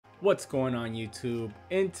What's going on YouTube?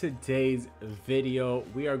 In today's video,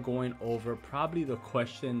 we are going over probably the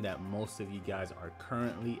question that most of you guys are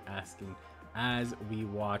currently asking as we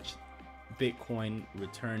watch Bitcoin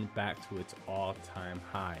return back to its all-time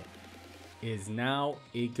high. Is now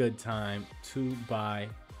a good time to buy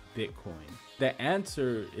Bitcoin? The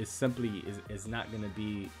answer is simply is not going to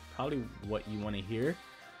be probably what you want to hear,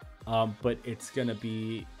 but it's going to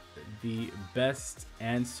be the best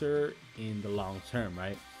answer in the long term,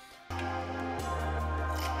 right?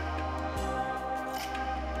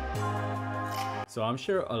 So I'm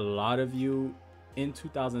sure a lot of you in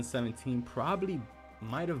 2017 probably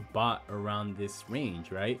might have bought around this range,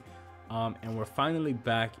 right? And we're finally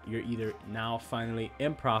back. You're either now finally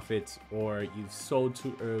in profits, or you've sold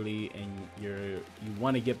too early and you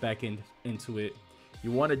want to get back into it.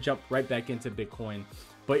 You want to jump right back into Bitcoin,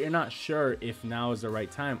 but you're not sure if now is the right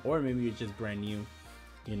time, or maybe you're just brand new,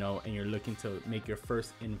 you know, and you're looking to make your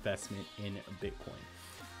first investment in Bitcoin.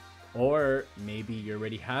 Or maybe you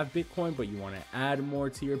already have Bitcoin, but you want to add more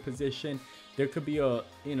to your position. There could be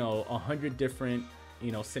 100 different,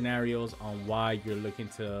 scenarios on why you're looking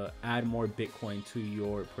to add more Bitcoin to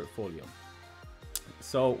your portfolio.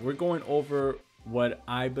 So we're going over what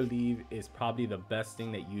I believe is probably the best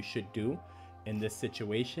thing that you should do in this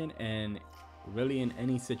situation, and really in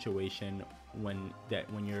any situation when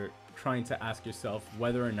you're trying to ask yourself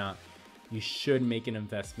whether or not you should make an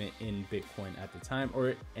investment in Bitcoin at the time,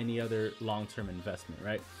 or any other long-term investment,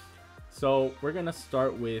 right? So we're gonna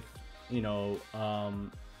start with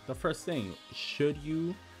the first thing: should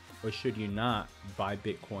you or should you not buy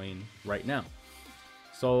Bitcoin right now?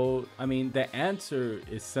 So I mean, the answer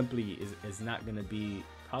is simply is not gonna be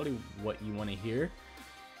probably what you want to hear,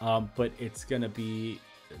 but it's gonna be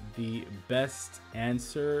the best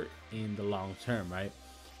answer in the long term, right?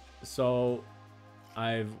 So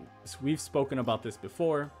we've spoken about this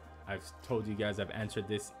before. I've told you guys, I've answered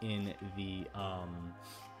this in the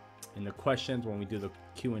questions when we do the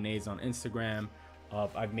Q&As on Instagram.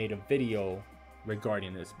 I've made a video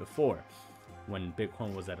regarding this before when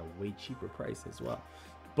Bitcoin was at a way cheaper price as well.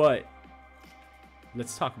 But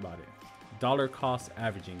let's talk about it. Dollar cost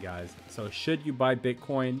averaging, guys. So should you buy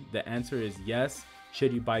Bitcoin? The answer is yes.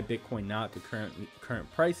 Should you buy Bitcoin now at the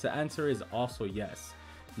current price? The answer is also yes.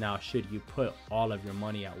 Now, should you put all of your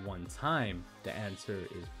money at one time? The answer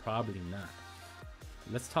is probably not.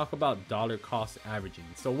 Let's talk about dollar cost averaging.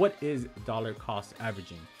 So what is dollar cost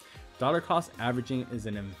averaging? Dollar cost averaging is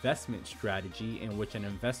an investment strategy in which an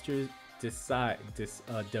investor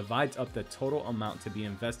divides up the total amount to be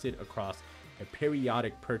invested across a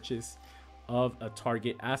periodic purchase of a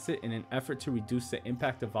target asset in an effort to reduce the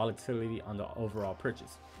impact of volatility on the overall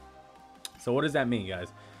purchase. So what does that mean,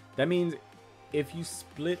 guys? That means if you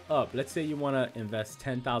split up, let's say you want to invest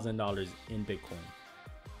 $10,000 in Bitcoin.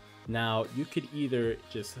 Now you could either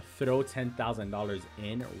just throw $10,000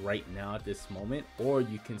 in right now at this moment, or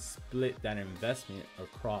you can split that investment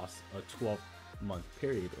across a 12-month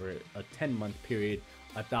period or a 10-month period,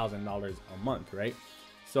 $1,000 a month, right?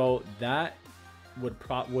 So that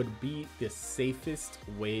would be the safest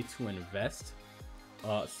way to invest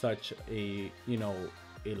such a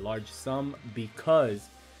large sum, because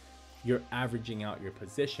you're averaging out your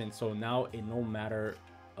position. So now it no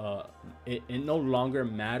longer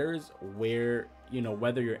matters where,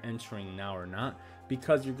 whether you're entering now or not,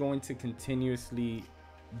 because you're going to continuously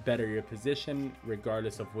better your position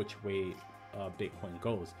regardless of which way Bitcoin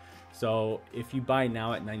goes. So if you buy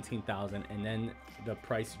now at 19,000 and then the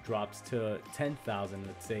price drops to 10,000,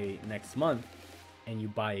 let's say next month, and you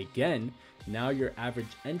buy again, now your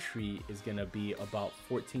average entry is going to be about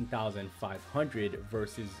 14,500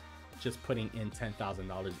 versus just putting in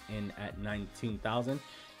 $10,000 in at 19,000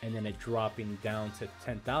 and then it dropping down to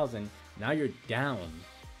 10,000. Now you're down.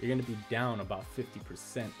 You're going to be down about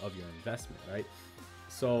 50% of your investment, right?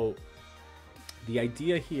 So the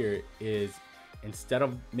idea here is, instead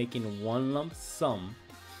of making one lump sum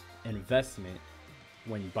investment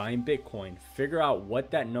when buying Bitcoin, figure out what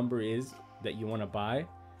that number is that you want to buy,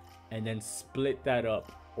 and then split that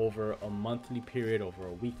up over a monthly period, over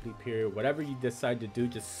a weekly period, whatever you decide to do.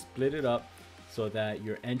 Just split it up so that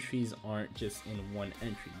your entries aren't just in one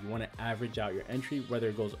entry. You want to average out your entry, whether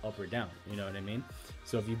it goes up or down. You know what I mean?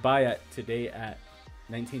 So if you buy today at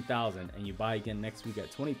 19,000 and you buy again next week at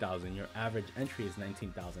 20,000, your average entry is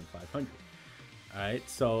 19,500. All right,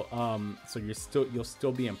 so you'll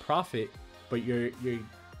still be in profit, but you're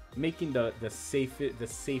making the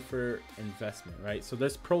safer investment, right? So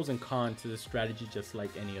there's pros and cons to this strategy, just like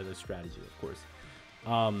any other strategy, of course.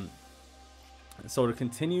 So to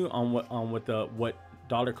continue on what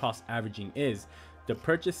dollar cost averaging is, The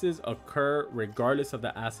purchases occur regardless of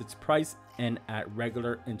the asset's price and at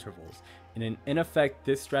regular intervals. And in effect,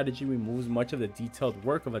 this strategy removes much of the detailed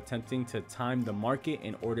work of attempting to time the market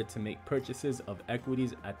in order to make purchases of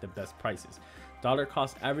equities at the best prices. Dollar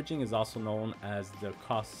cost averaging is also known as the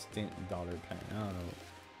constant dollar plan.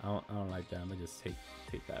 I don't like that. I'm gonna just take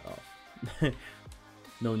that off.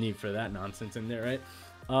 No need for that nonsense in there, right?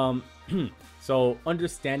 So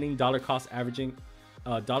understanding dollar cost averaging.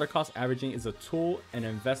 Dollar cost averaging is a tool an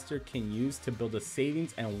investor can use to build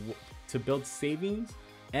savings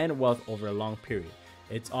and wealth over a long period.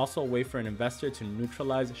 It's also a way for an investor to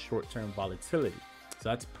neutralize short-term volatility. So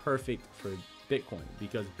that's perfect for Bitcoin,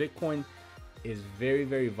 because Bitcoin is very,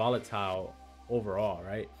 very volatile overall,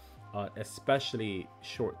 right? Especially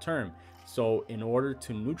short-term. So in order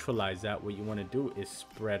to neutralize that, what you want to do is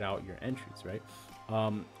spread out your entries, right?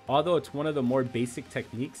 Although it's one of the more basic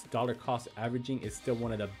techniques, dollar cost averaging is still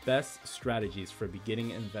one of the best strategies for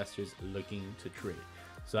beginning investors looking to trade.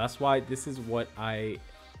 So that's why this is what I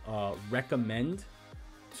recommend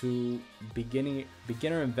to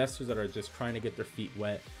beginner investors that are just trying to get their feet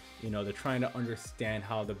wet. You know, they're trying to understand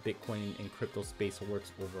how the Bitcoin and crypto space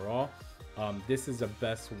works overall. This is the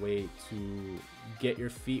best way to get your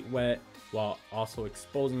feet wet while also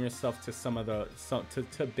exposing yourself to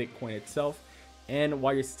to Bitcoin itself, and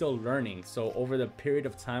while you're still learning. So over the period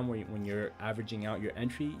of time when you're averaging out your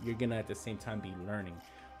entry, you're gonna at the same time be learning,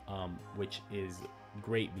 which is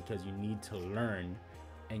great because you need to learn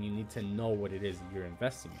and you need to know what it is you're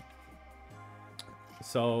investing in.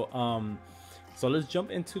 So so let's jump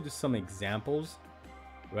into some examples,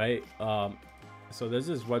 right? So there's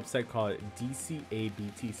this website called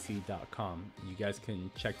dcabtc.com. You guys can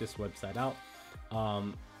check this website out.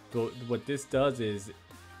 What this does is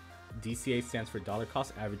DCA stands for dollar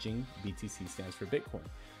cost averaging, BTC stands for Bitcoin.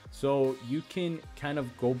 So you can kind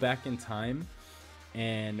of go back in time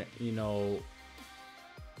and, you know,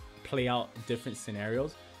 play out different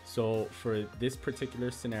scenarios. So for this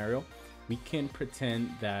particular scenario, we can pretend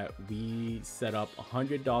that we set up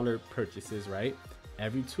 $100 purchases, right,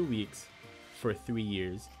 every 2 weeks for 3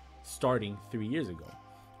 years, starting 3 years ago,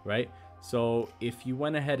 right? So if you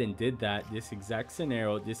went ahead and did that, this exact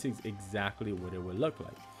scenario, this is exactly what it would look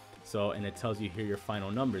like. So, and it tells you here your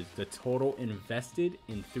final numbers. The total invested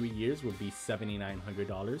in 3 years would be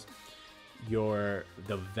 $7,900.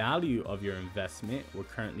 The value of your investment will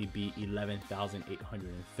currently be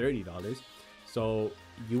 $11,830. So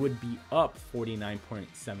you would be up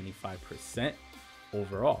 49.75%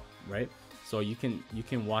 overall, right? So you can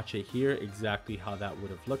watch it here exactly how that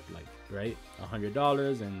would have looked like, right?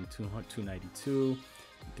 $100 and $292,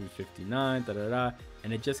 $359,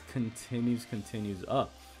 and it just continues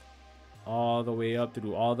up all the way up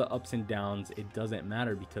through all the ups and downs. It doesn't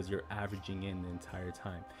matter because you're averaging in the entire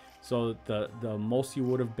time. So the most you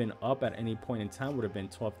would have been up at any point in time would have been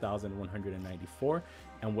 12,194,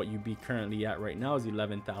 and what you'd be currently at right now is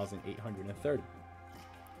 11,830.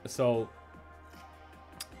 So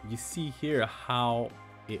you see here how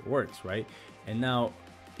it works, right? And now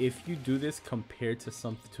if you do this compared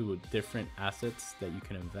to different assets that you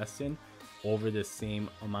can invest in over the same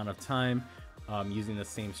amount of time, using the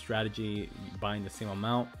same strategy, buying the same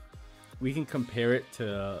amount, we can compare it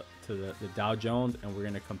to the Dow Jones, and we're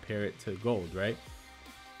going to compare it to gold, right?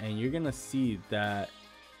 And you're going to see that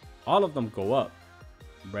all of them go up,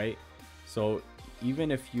 right? So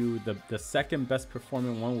even if the second best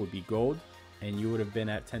performing one would be gold, and you would have been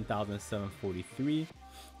at 10,743,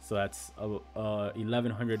 so that's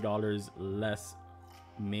 $1,100 less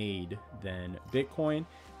made than Bitcoin.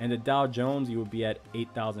 And the Dow Jones, you would be at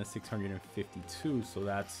 8,652, so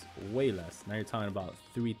that's way less. Now you're talking about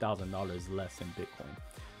 $3,000 less in Bitcoin.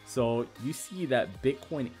 So you see that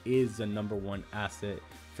Bitcoin is the #1 asset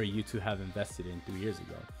for you to have invested in 3 years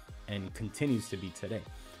ago, and continues to be today.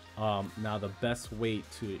 Now the best way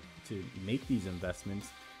to make these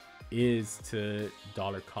investments is to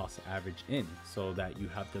dollar cost average in, so that you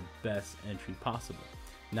have the best entry possible.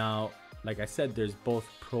 Now, like I said, there's both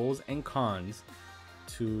pros and cons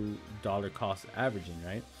to dollar cost averaging,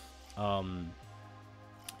 right?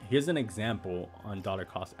 Here's an example on dollar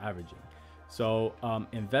cost averaging. So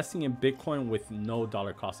investing in Bitcoin with no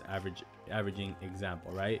dollar cost averaging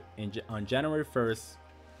example, right? On January 1st,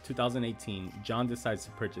 2018, John decides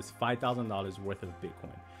to purchase $5,000 worth of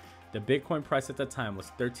Bitcoin. The Bitcoin price at the time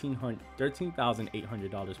was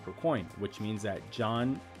 $13,800 per coin, which means that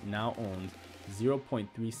John now owns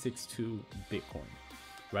 0.362 Bitcoin,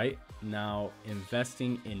 right? Now,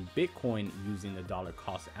 investing in Bitcoin using the dollar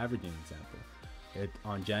cost averaging example.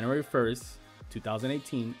 On January 1st,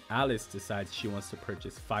 2018, Alice decides she wants to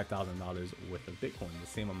purchase $5,000 worth of Bitcoin, the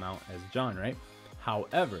same amount as John, right?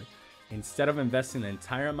 However, instead of investing the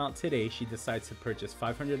entire amount today, she decides to purchase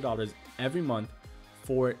 $500 every month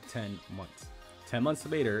for 10 months. 10 months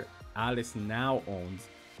later, Alice now owns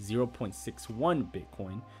 0.61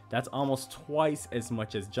 Bitcoin. That's almost twice as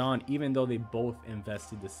much as John, even though they both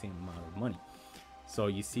invested the same amount of money. So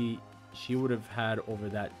you see, she would have had over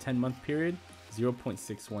that 10-month period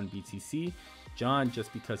 0.61 BTC. John,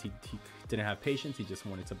 just because he didn't have patience, he just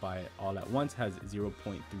wanted to buy it all at once, has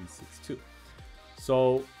 0.362.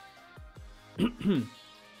 So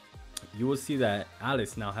you will see that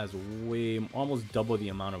Alice now has almost double the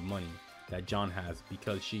amount of money that John has,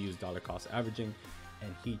 because she used dollar cost averaging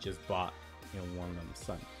and he just bought in one lump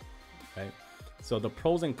sum, right? So the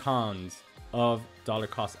pros and cons of dollar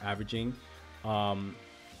cost averaging,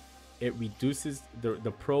 it reduces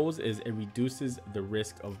the pros is it reduces the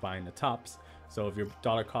risk of buying the tops. So if you're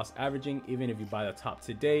dollar cost averaging, even if you buy the top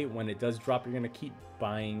today, when it does drop, you're gonna keep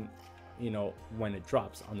buying, you know, when it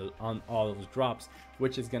drops on all those drops,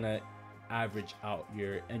 which is gonna average out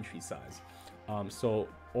your entry size. So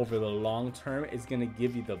over the long term, it's gonna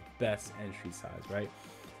give you the best entry size, right?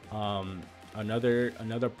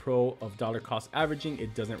 Another pro of dollar cost averaging,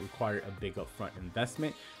 it doesn't require a big upfront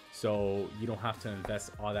investment, so you don't have to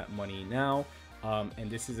invest all that money now. And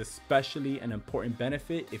this is especially an important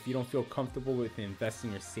benefit if you don't feel comfortable with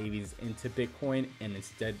investing your savings into Bitcoin, and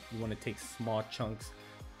instead you want to take small chunks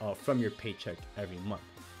from your paycheck every month,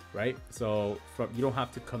 right? So you don't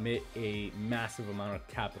have to commit a massive amount of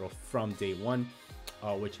capital from day one,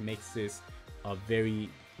 which makes this a very,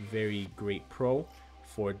 very great pro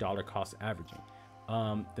for dollar cost averaging.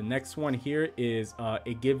 The next one here is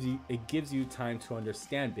it gives you time to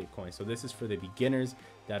understand Bitcoin. So this is for the beginners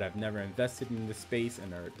that have never invested in the space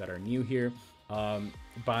and that are new here.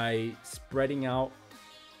 By spreading out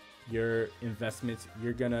your investments,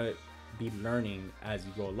 you're gonna be learning as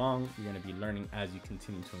you go along. You're gonna be learning as you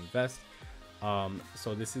continue to invest.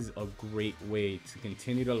 So this is a great way to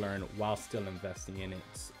continue to learn while still investing in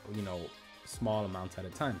it, you know, small amounts at a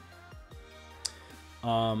time.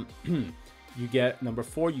 You get number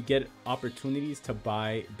 4, you get opportunities to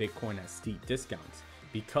buy Bitcoin at steep discounts.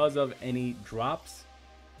 Because of any drops,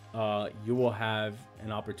 you will have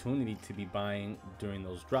an opportunity to be buying during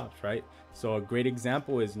those drops, right? So a great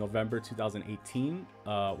example is November 2018,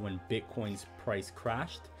 when Bitcoin's price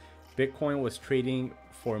crashed. Bitcoin was trading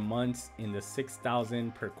for months in the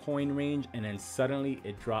 6,000 per coin range, and then suddenly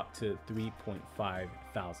it dropped to 3.5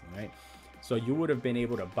 thousand, right? So you would have been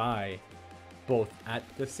able to buy both at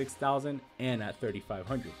the 6,000 and at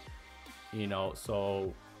 3,500, you know.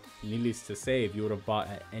 So needless to say, if you would have bought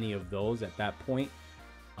at any of those at that point,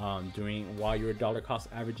 while you're dollar cost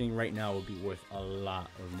averaging right now, it would be worth a lot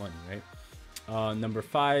of money, right? Number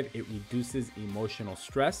 5, it reduces emotional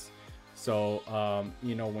stress. So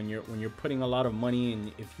you know, when you're putting a lot of money,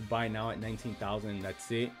 and if you buy now at 19,000,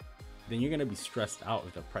 that's it, then you're gonna be stressed out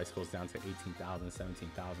if the price goes down to 18,000,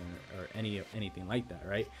 17,000, or anything like that,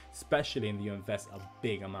 right? Especially if you invest a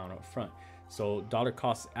big amount up front. So dollar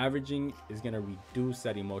cost averaging is gonna reduce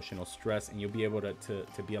that emotional stress, and you'll be able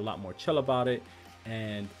to be a lot more chill about it,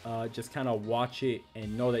 and just kind of watch it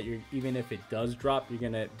and know that even if it does drop, you're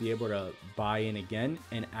gonna be able to buy in again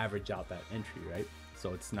and average out that entry, right?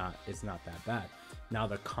 So it's not that bad. Now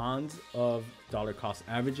the cons of dollar cost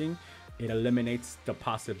averaging, it eliminates the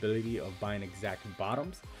possibility of buying exact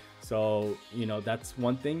bottoms. So, you know, that's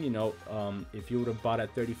one thing, you know, if you would have bought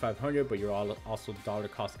at 3,500, but you're also dollar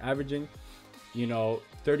cost averaging, you know,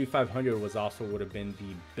 3,500 would have been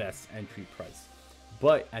the best entry price.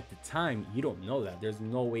 But at the time, you don't know that. There's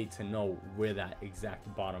no way to know where that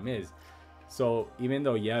exact bottom is. So even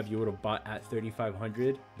though, yeah, if you would have bought at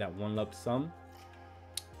 3,500, that one lump sum,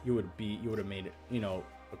 you would have made, you know,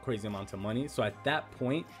 a crazy amount of money. So at that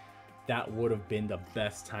point, that would have been the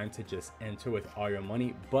best time to just enter with all your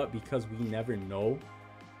money. But because we never know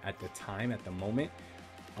at the moment,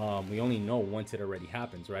 we only know once it already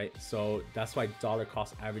happens, right? So that's why dollar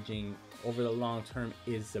cost averaging over the long term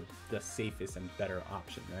is the safest and better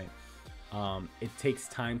option, right? It takes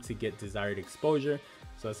time to get desired exposure.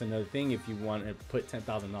 So that's another thing. If you want to put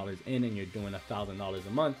 $10,000 in and you're doing $1,000 a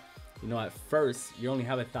month, you know, at first you only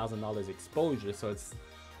have $1,000 exposure, so it's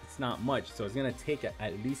not much. So it's gonna take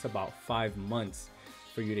at least about 5 months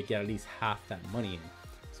for you to get at least half that money in.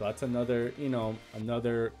 So that's another, you know,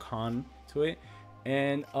 another con to it.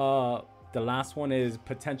 And the last one is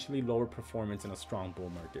potentially lower performance in a strong bull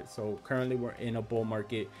market. So currently we're in a bull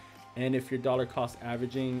market, and if you're dollar cost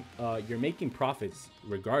averaging, you're making profits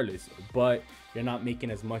regardless, but you're not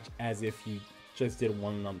making as much as if you just did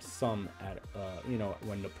one lump sum at you know,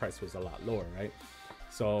 when the price was a lot lower, right?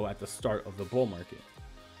 So at the start of the bull market.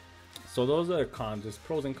 So those are the cons. There's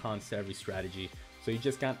pros and cons to every strategy. So you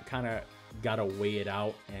just kind of gotta weigh it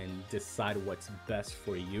out and decide what's best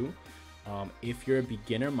for you. If you're a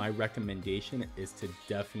beginner, my recommendation is to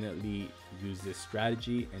definitely use this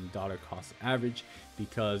strategy and dollar cost average,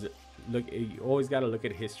 because look, you always got to look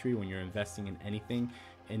at history when you're investing in anything.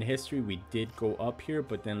 In history, we did go up here,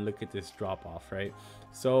 but then look at this drop off, right?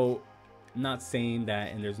 So I'm not saying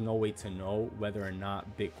that, and there's no way to know whether or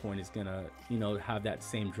not Bitcoin is gonna, have that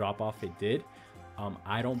same drop off it did.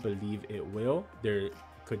 I don't believe it will. There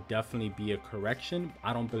could definitely be a correction.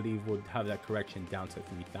 I don't believe we'll have that correction down to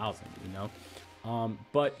 3,000,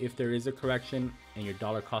 but if there is a correction and your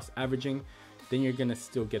dollar cost averaging, then you're gonna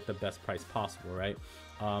still get the best price possible, right?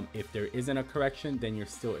 If there isn't a correction, then you're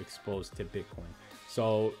still exposed to Bitcoin.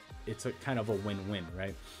 So it's a kind of a win-win,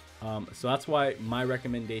 right? So that's why my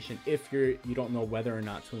recommendation, if you don't know whether or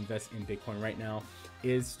not to invest in Bitcoin right now,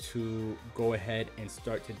 is to go ahead and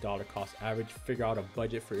start to dollar cost average. Figure out a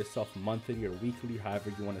budget for yourself, monthly or weekly,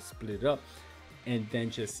 however you want to split it up, and then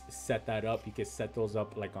just set that up. You can set those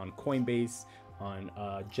up like on Coinbase, on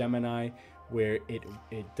Gemini, where it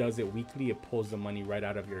does it weekly. It pulls the money right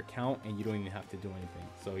out of your account and you don't even have to do anything.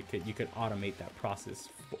 So you could automate that process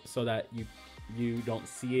so that you don't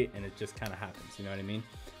see it and it just kind of happens, you know what I mean?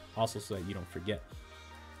 Also, so that you don't forget.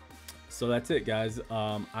 So that's it, guys.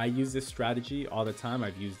 I use this strategy all the time.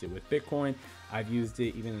 I've used it with Bitcoin. I've used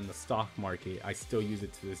it even in the stock market. I still use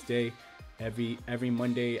it to this day. Every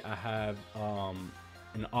Monday I have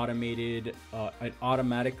an automated it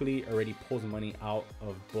automatically already pulls money out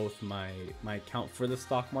of both my account for the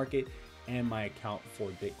stock market and my account for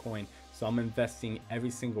Bitcoin. So I'm investing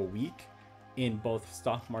every single week in both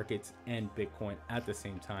stock markets and Bitcoin at the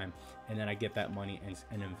same time, and then I get that money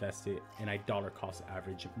and invest it, and I dollar cost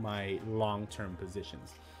average my long-term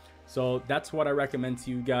positions. So that's what I recommend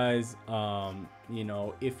to you guys.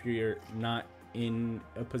 If you're not in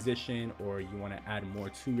a position or you want to add more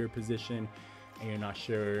to your position and you're not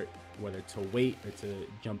sure whether to wait or to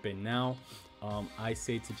jump in now, I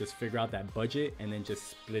say to just figure out that budget and then just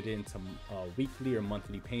split it into weekly or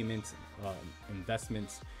monthly payments,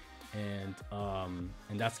 investments, and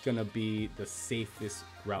that's gonna be the safest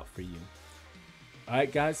route for you. All right,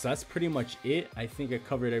 guys, so that's pretty much it. I think I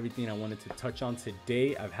covered everything I wanted to touch on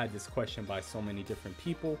today. I've had this question by so many different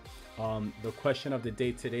people. The question of the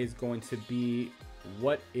day today is going to be,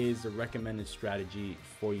 what is the recommended strategy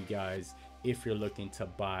for you guys if you're looking to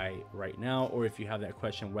buy right now, or if you have that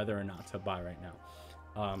question whether or not to buy right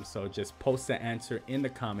now? So just post the answer in the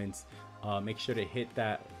comments. Make sure to hit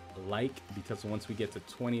that like, because once we get to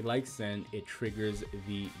 20 likes, then it triggers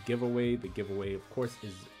the giveaway. The giveaway, of course,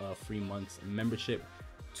 is a free month's membership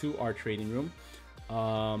to our trading room.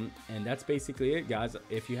 And that's basically it, guys.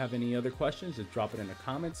 If you have any other questions, just drop it in the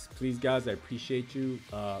comments, please, guys. I appreciate you.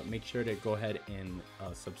 Make sure to go ahead and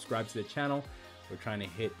subscribe to the channel. We're trying to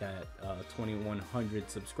hit that 2,100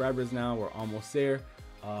 subscribers now. We're almost there.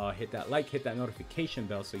 Hit that like, hit that notification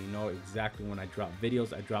bell so you know exactly when I drop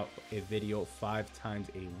videos. I drop a video 5 times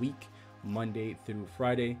a week, Monday through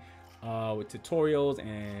Friday, with tutorials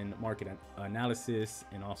and market analysis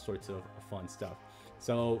and all sorts of fun stuff.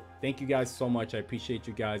 So thank you guys so much. I appreciate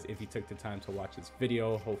you guys if you took the time to watch this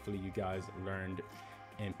video. Hopefully you guys learned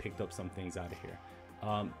and picked up some things out of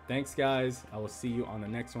here. Thanks, guys. I will see you on the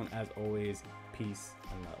next one. As always, peace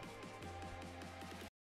and love.